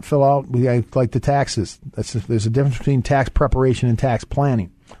just not fill out like the taxes. There's a difference between tax preparation and tax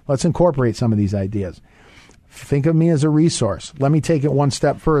planning. Let's incorporate some of these ideas. Think of me as a resource. Let me take it one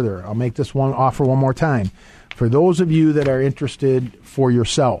step further. I'll make this offer one more time. For those of you that are interested for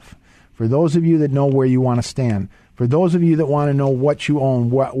yourself, for those of you that know where you want to stand, for those of you that want to know what you own,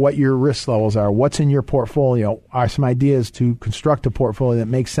 what your risk levels are, what's in your portfolio, are some ideas to construct a portfolio that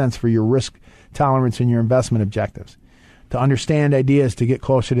makes sense for your risk tolerance and your investment objectives. To understand ideas to get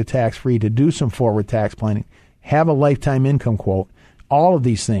closer to tax-free, to do some forward tax planning, have a lifetime income quote, all of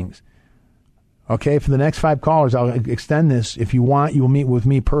these things. Okay, for the next 5 callers, I'll extend this. If you want, you will meet with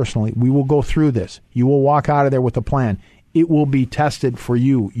me personally. We will go through this. You will walk out of there with a plan. It will be tested for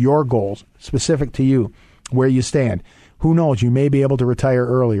you, your goals, specific to you, where you stand. Who knows? You may be able to retire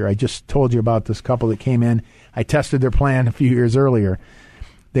earlier. I just told you about this couple that came in. I tested their plan a few years earlier.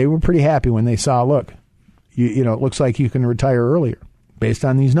 They were pretty happy when they saw, look, it looks like you can retire earlier based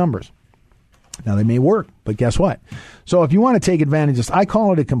on these numbers. Now, they may work, but guess what? So if you want to take advantage of this, I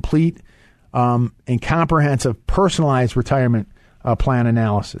call it a complete and comprehensive personalized retirement plan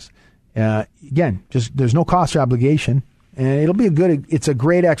analysis. Again, there's no cost or obligation, and it's a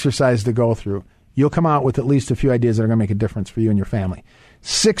great exercise to go through. You'll come out with at least a few ideas that are going to make a difference for you and your family.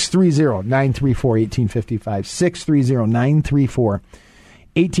 630-934-1855,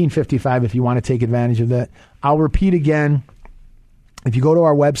 630-934-1855 if you want to take advantage of that. I'll repeat again, if you go to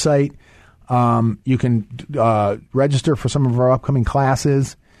our website, you can register for some of our upcoming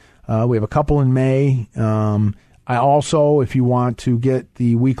classes. We have a couple in May. I also, if you want to get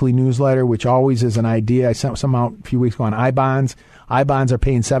the weekly newsletter, which always is an idea, I sent some out a few weeks ago on iBonds. iBonds are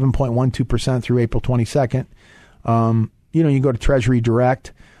paying 7.12% through April 22nd. You go to Treasury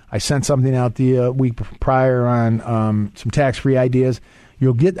Direct. I sent something out the week prior on some tax-free ideas.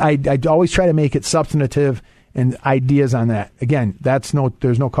 You'll get. I always try to make it substantive and ideas on that. Again, there's no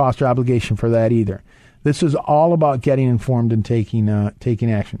cost or obligation for that either. This is all about getting informed and taking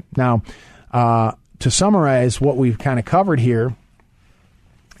action. Now, to summarize what we've kind of covered here,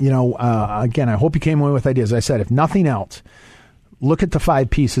 again, I hope you came away with ideas. As I said, if nothing else, look at the 5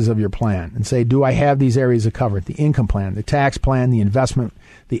 pieces of your plan and say, do I have these areas covered? The income plan, the tax plan, the investment,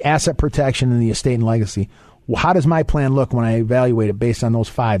 the asset protection, and the estate and legacy. Well, how does my plan look when I evaluate it based on those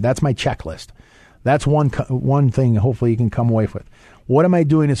 5? That's my checklist. That's one thing hopefully you can come away with. What am I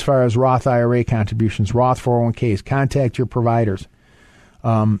doing as far as Roth IRA contributions, Roth 401ks? Contact your providers.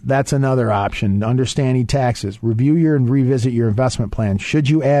 That's another option. Understanding taxes. Review and revisit your investment plan. Should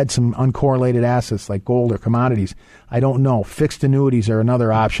you add some uncorrelated assets like gold or commodities? I don't know. Fixed annuities are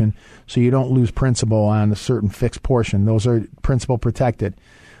another option, so you don't lose principal on a certain fixed portion. Those are principal protected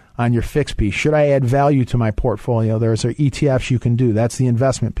on your fixed piece. Should I add value to my portfolio? There's ETFs you can do. That's the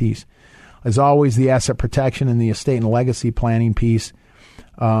investment piece. As always, the asset protection and the estate and legacy planning piece.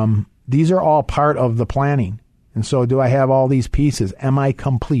 These are all part of the planning. And so do I have all these pieces? Am I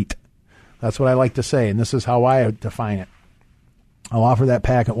complete? That's what I like to say, and this is how I define it. I'll offer that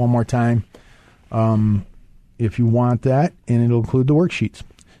packet one more time if you want that, and it'll include the worksheets.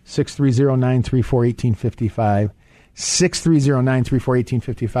 630-934-1855.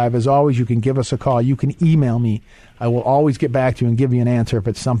 630-934-1855. As always, you can give us a call. You can email me. I will always get back to you and give you an answer if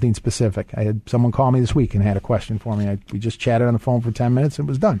it's something specific. I had someone call me this week and had a question for me. We just chatted on the phone for 10 minutes and it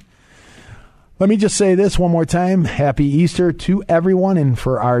was done. Let me just say this one more time. Happy Easter to everyone, and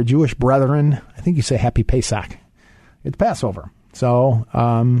for our Jewish brethren, I think you say Happy Pesach. It's Passover. So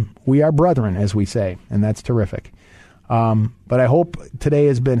we are brethren, as we say, and that's terrific. But I hope today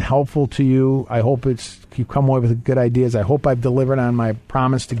has been helpful to you. I hope you come away with good ideas. I hope I've delivered on my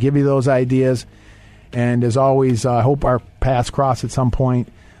promise to give you those ideas. And as always, I hope our paths cross at some point.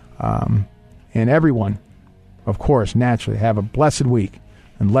 And everyone, of course, naturally, have a blessed week.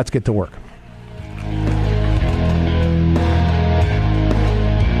 And let's get to work.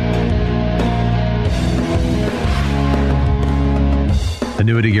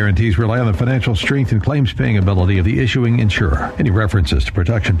 Annuity guarantees rely on the financial strength and claims-paying ability of the issuing insurer. Any references to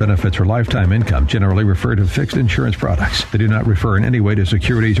production benefits or lifetime income generally refer to fixed insurance products. They do not refer in any way to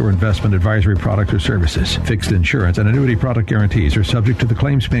securities or investment advisory products or services. Fixed insurance and annuity product guarantees are subject to the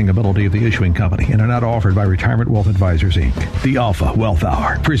claims-paying ability of the issuing company and are not offered by Retirement Wealth Advisors, Inc. The Alpha Wealth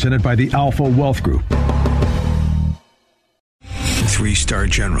Hour, presented by the Alpha Wealth Group. 3-star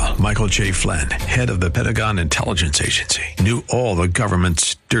General Michael J. Flynn, head of the Pentagon Intelligence Agency, knew all the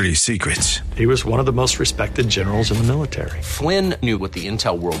government's dirty secrets. He was one of the most respected generals in the military. Flynn knew what the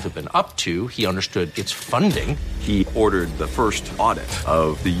intel world had been up to. He understood its funding. He ordered the first audit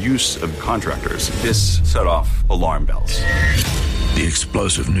of the use of contractors. This set off alarm bells. The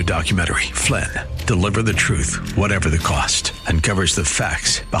explosive new documentary, Flynn, Deliver the Truth, Whatever the Cost, uncovers the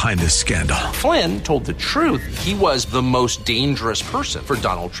facts behind this scandal. Flynn told the truth. He was the most dangerous person for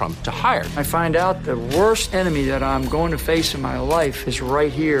Donald Trump to hire. I find out the worst enemy that I'm going to face in my life is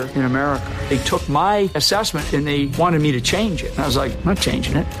right here in America. They took my assessment and they wanted me to change it. And I was like, I'm not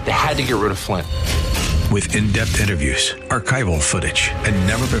changing it. They had to get rid of Flynn. With in-depth interviews, archival footage, and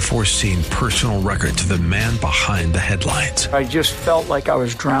never-before-seen personal records of the man behind the headlines. I just felt like I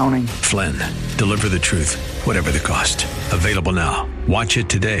was drowning. Flynn, Deliver the Truth, Whatever the Cost. Available now. Watch it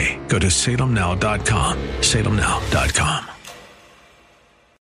today. Go to salemnow.com. salemnow.com.